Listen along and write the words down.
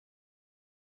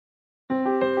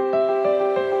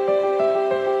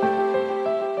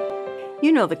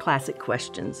You know the classic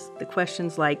questions. The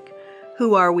questions like,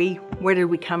 who are we? Where did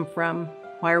we come from?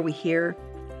 Why are we here?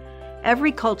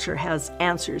 Every culture has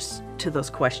answers to those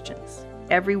questions.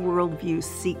 Every worldview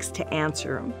seeks to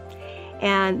answer them.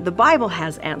 And the Bible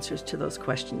has answers to those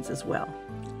questions as well.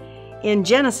 In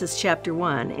Genesis chapter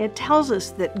 1, it tells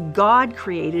us that God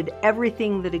created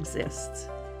everything that exists,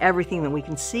 everything that we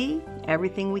can see,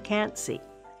 everything we can't see.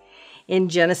 In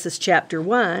Genesis chapter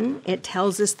 1, it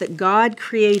tells us that God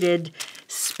created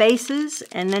spaces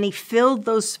and then he filled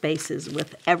those spaces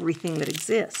with everything that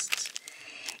exists.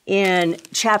 In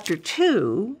chapter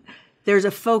 2, there's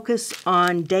a focus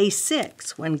on day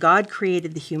 6 when God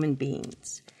created the human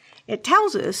beings. It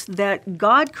tells us that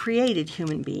God created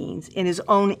human beings in his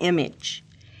own image.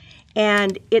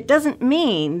 And it doesn't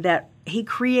mean that he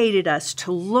created us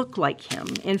to look like him.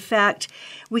 In fact,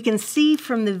 we can see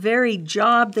from the very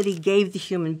job that he gave the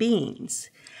human beings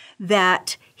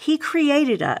that he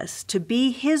created us to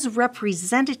be his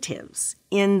representatives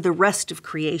in the rest of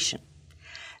creation.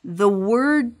 The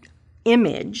word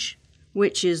image,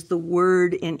 which is the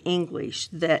word in English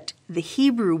that the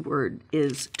Hebrew word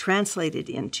is translated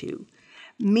into,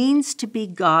 means to be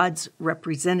God's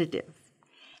representative.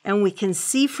 And we can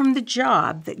see from the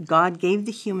job that God gave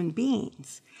the human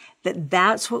beings that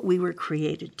that's what we were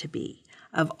created to be.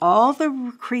 Of all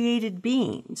the created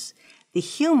beings, the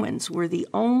humans were the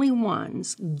only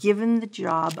ones given the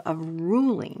job of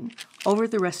ruling over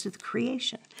the rest of the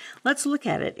creation. Let's look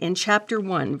at it in chapter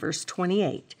 1, verse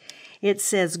 28. It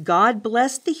says, God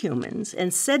blessed the humans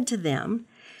and said to them,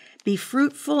 be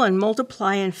fruitful and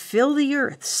multiply and fill the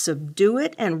earth, subdue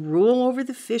it and rule over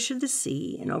the fish of the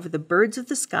sea and over the birds of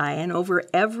the sky and over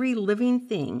every living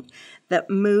thing that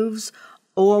moves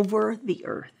over the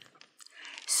earth.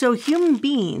 So human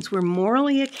beings were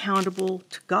morally accountable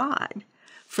to God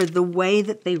for the way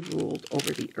that they ruled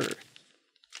over the earth.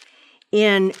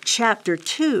 In chapter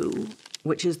 2,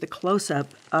 which is the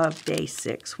close-up of day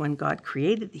 6 when God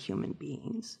created the human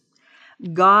beings,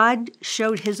 God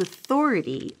showed his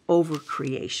authority over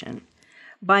creation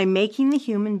by making the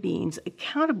human beings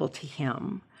accountable to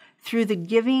him through the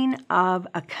giving of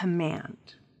a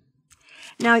command.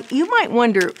 Now, you might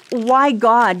wonder why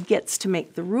God gets to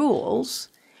make the rules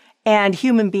and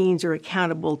human beings are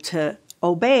accountable to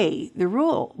obey the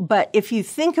rule. But if you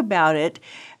think about it,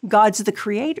 God's the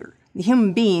creator. The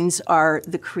human beings are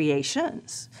the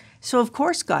creations. So of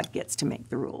course God gets to make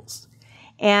the rules.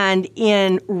 And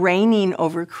in reigning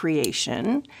over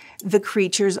creation, the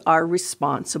creatures are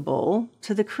responsible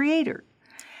to the Creator.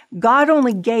 God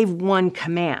only gave one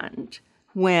command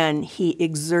when he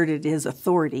exerted his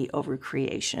authority over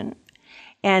creation.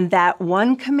 And that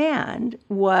one command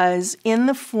was in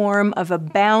the form of a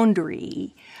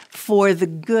boundary for the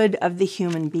good of the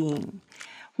human being.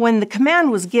 When the command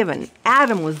was given,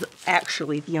 Adam was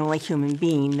actually the only human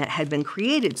being that had been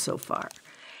created so far.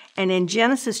 And in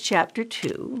Genesis chapter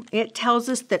 2, it tells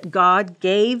us that God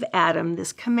gave Adam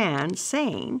this command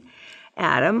saying,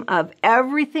 Adam, of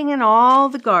everything in all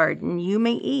the garden you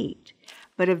may eat,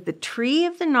 but of the tree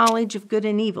of the knowledge of good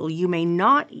and evil you may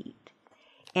not eat.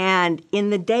 And in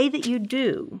the day that you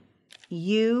do,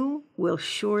 you will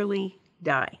surely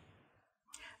die.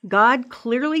 God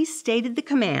clearly stated the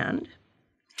command,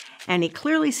 and he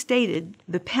clearly stated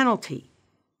the penalty.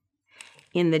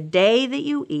 In the day that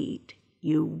you eat,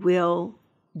 you will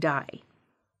die.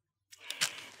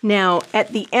 Now,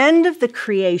 at the end of the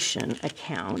creation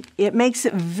account, it makes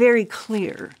it very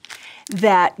clear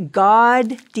that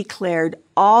God declared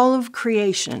all of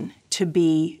creation to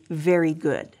be very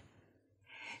good.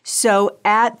 So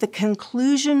at the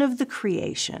conclusion of the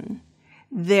creation,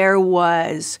 there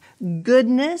was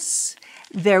goodness,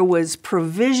 there was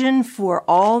provision for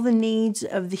all the needs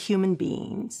of the human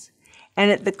beings. And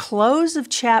at the close of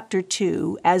chapter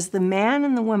 2, as the man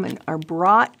and the woman are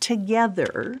brought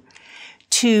together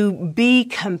to be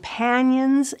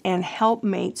companions and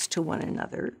helpmates to one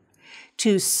another,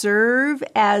 to serve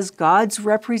as God's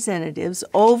representatives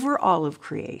over all of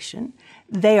creation,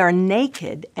 they are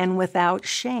naked and without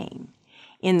shame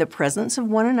in the presence of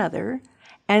one another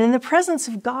and in the presence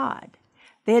of God.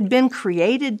 They had been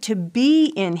created to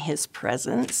be in his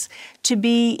presence, to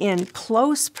be in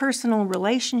close personal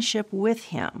relationship with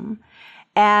him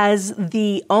as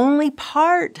the only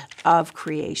part of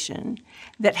creation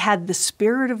that had the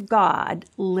Spirit of God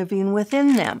living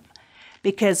within them.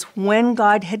 Because when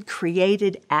God had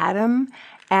created Adam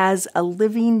as a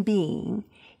living being,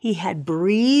 he had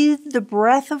breathed the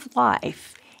breath of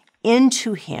life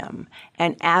into him,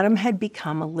 and Adam had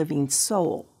become a living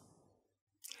soul.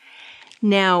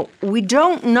 Now, we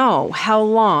don't know how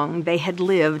long they had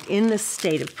lived in this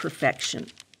state of perfection,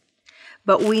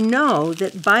 But we know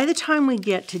that by the time we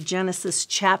get to Genesis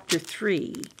chapter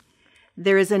 3,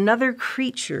 there is another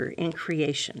creature in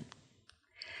creation.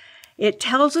 It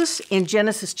tells us in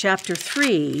Genesis chapter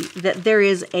 3 that there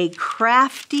is a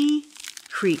crafty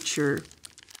creature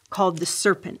called the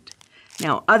serpent.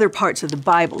 Now, other parts of the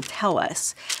Bible tell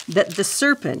us that the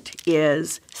serpent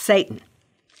is Satan.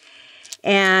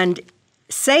 And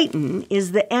Satan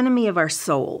is the enemy of our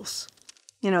souls.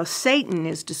 You know, Satan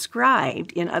is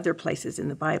described in other places in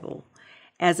the Bible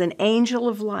as an angel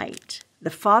of light, the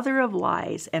father of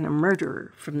lies, and a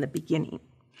murderer from the beginning.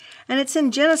 And it's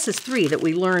in Genesis 3 that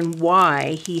we learn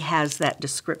why he has that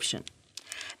description.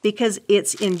 Because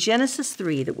it's in Genesis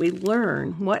 3 that we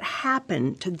learn what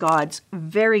happened to God's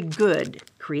very good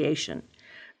creation.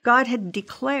 God had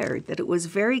declared that it was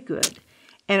very good,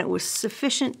 and it was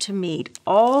sufficient to meet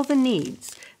all the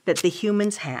needs that the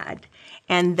humans had,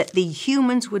 and that the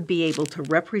humans would be able to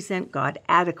represent God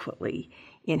adequately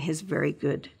in his very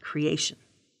good creation.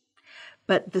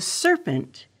 But the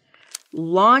serpent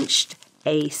launched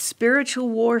a spiritual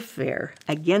warfare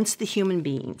against the human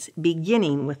beings,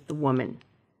 beginning with the woman.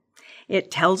 It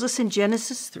tells us in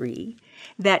Genesis 3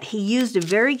 that he used a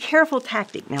very careful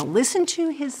tactic. Now listen to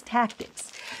his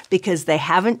tactics, because they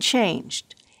haven't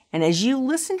changed. And as you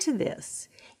listen to this,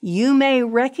 you may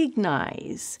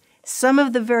recognize some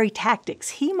of the very tactics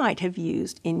he might have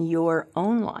used in your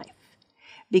own life.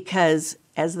 Because,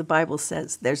 as the Bible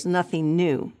says, there's nothing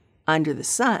new under the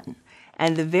sun.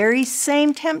 And the very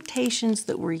same temptations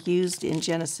that were used in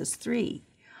Genesis 3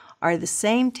 are the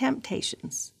same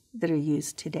temptations that are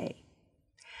used today.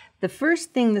 The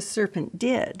first thing the serpent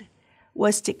did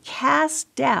was to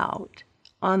cast doubt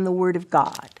on the word of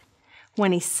God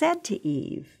when he said to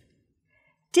Eve,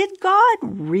 "Did God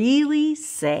really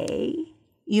say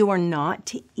you are not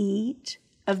to eat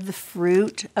of the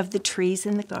fruit of the trees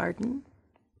in the garden?"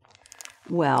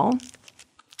 Well,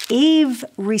 Eve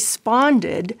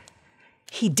responded,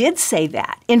 he did say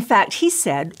that. In fact, he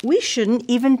said, we shouldn't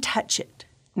even touch it.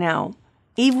 Now,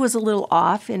 Eve was a little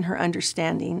off in her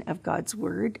understanding of God's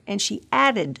word, and she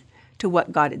added to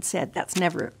what God had said. That's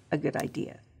never a good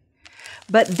idea.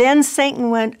 But then Satan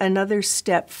went another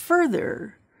step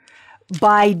further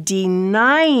by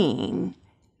denying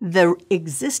the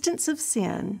existence of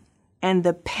sin and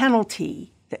the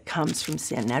penalty that comes from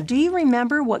sin. Now, do you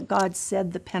remember what God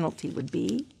said the penalty would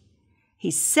be?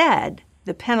 He said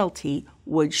the penalty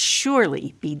would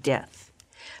surely be death.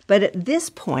 But at this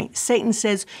point, Satan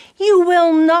says, you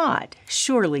will not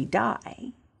surely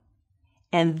die.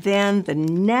 And then the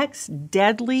next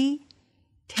deadly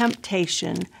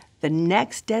temptation, the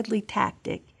next deadly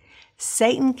tactic,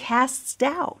 Satan casts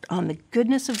doubt on the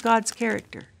goodness of God's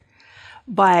character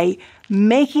by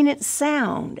making it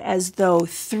sound as though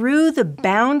through the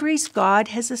boundaries God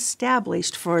has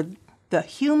established for the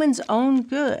human's own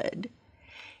good,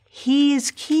 he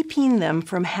is keeping them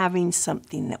from having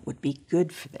something that would be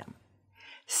good for them.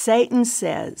 Satan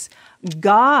says,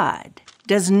 God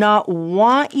does not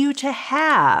want you to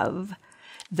have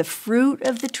the fruit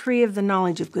of the tree of the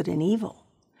knowledge of good and evil,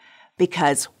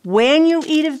 because when you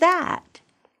eat of that,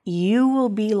 you will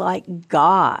be like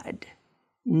God,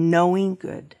 knowing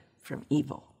good from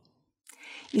evil.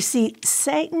 You see,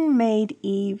 Satan made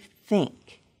Eve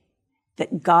think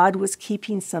that God was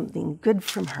keeping something good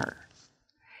from her,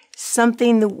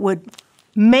 something that would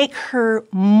make her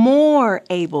more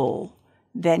able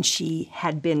than she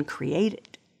had been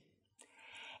created.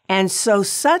 And so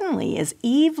suddenly, as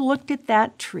Eve looked at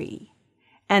that tree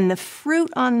and the fruit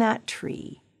on that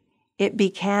tree, it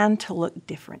began to look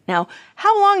different. Now,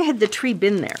 how long had the tree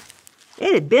been there?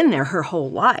 It had been there her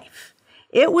whole life.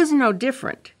 It was no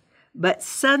different, but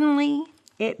suddenly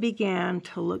it began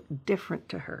to look different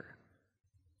to her.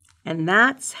 And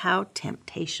that's how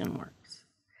temptation works.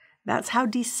 That's how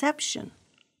deception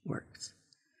works.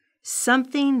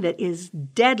 Something that is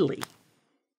deadly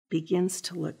begins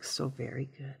to look so very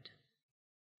good.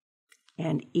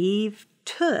 And Eve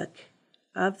took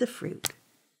of the fruit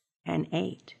and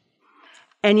ate.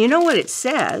 And you know what it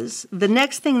says? The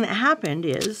next thing that happened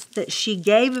is that she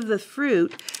gave of the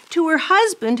fruit to her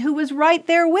husband who was right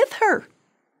there with her.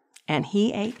 And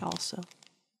he ate also.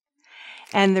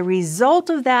 And the result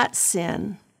of that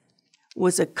sin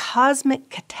was a cosmic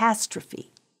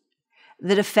catastrophe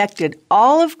that affected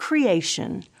all of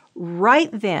creation right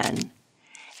then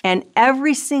and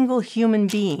every single human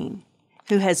being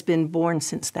who has been born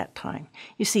since that time.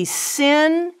 You see,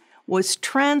 sin was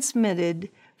transmitted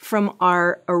from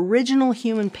our original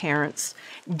human parents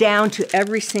down to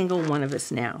every single one of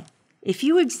us now. If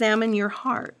you examine your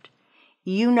heart,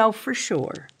 you know for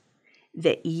sure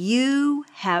that you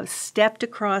have stepped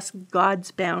across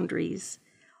God's boundaries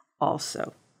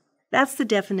also. That's the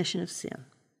definition of sin.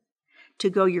 To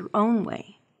go your own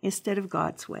way instead of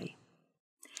God's way.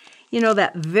 You know,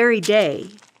 that very day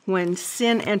when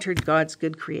sin entered God's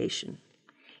good creation,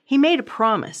 He made a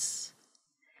promise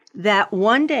that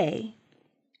one day,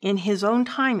 in His own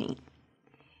timing,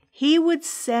 He would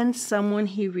send someone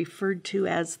He referred to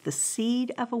as the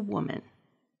seed of a woman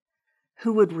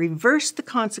who would reverse the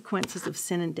consequences of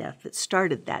sin and death that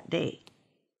started that day.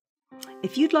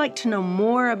 If you'd like to know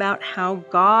more about how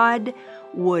God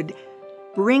would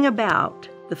bring about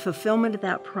the fulfillment of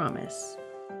that promise,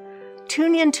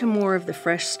 tune into more of the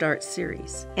Fresh Start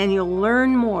series, and you'll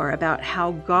learn more about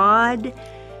how God,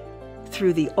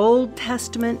 through the Old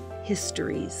Testament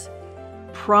histories,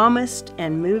 promised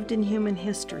and moved in human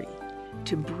history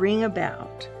to bring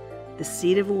about the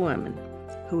seed of a woman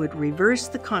who would reverse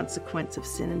the consequence of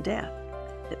sin and death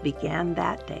that began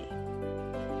that day.